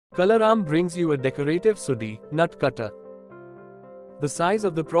Kalarambh brings you a decorative Sudi nut cutter. The size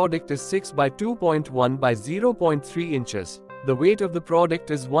of the product is 6 by 2.1 by 0.3 inches. The weight of the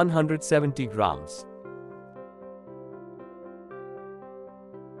product is 170 grams.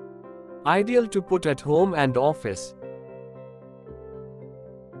 Ideal to put at home and office.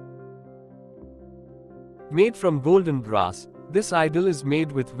 Made from golden brass, this idol is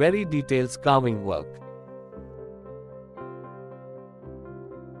made with very detailed carving work.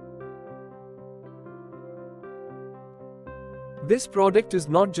 This product is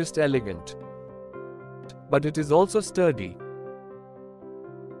not just elegant, but it is also sturdy,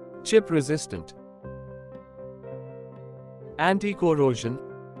 chip resistant, anti-corrosion,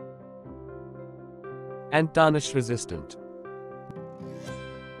 and tarnish resistant.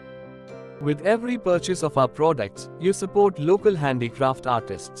 With every purchase of our products, you support local handicraft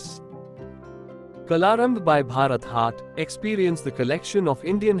artists. Kalarambh by Bharat Haat. Experience the collection of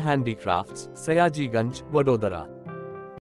Indian handicrafts, Sayajiganj, Vadodara.